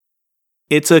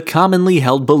It's a commonly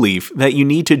held belief that you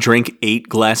need to drink 8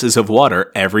 glasses of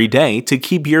water every day to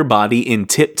keep your body in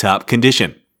tip-top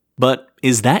condition. But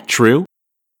is that true?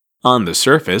 On the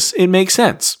surface, it makes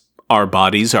sense. Our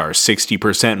bodies are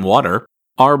 60% water,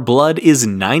 our blood is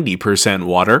 90%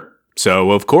 water,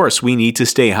 so of course we need to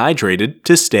stay hydrated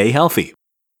to stay healthy.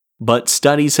 But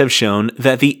studies have shown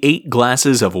that the 8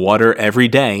 glasses of water every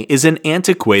day is an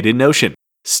antiquated notion,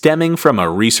 stemming from a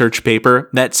research paper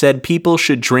that said people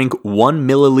should drink 1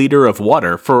 milliliter of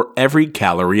water for every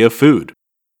calorie of food.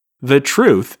 The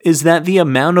truth is that the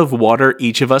amount of water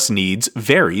each of us needs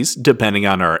varies depending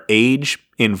on our age,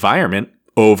 environment,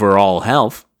 overall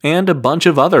health, and a bunch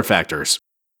of other factors.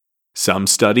 Some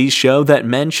studies show that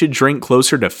men should drink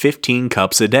closer to 15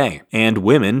 cups a day, and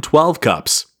women 12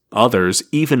 cups, others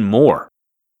even more.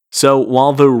 So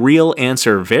while the real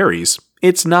answer varies,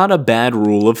 it's not a bad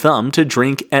rule of thumb to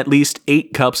drink at least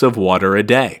 8 cups of water a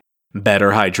day.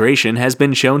 Better hydration has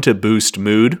been shown to boost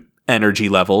mood, energy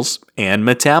levels, and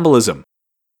metabolism.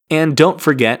 And don't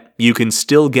forget, you can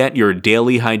still get your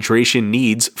daily hydration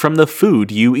needs from the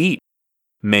food you eat.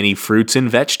 Many fruits and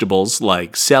vegetables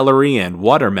like celery and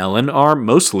watermelon are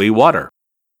mostly water.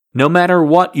 No matter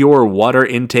what your water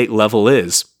intake level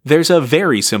is, there's a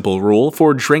very simple rule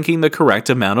for drinking the correct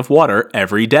amount of water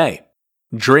every day.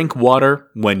 Drink water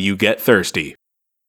when you get thirsty.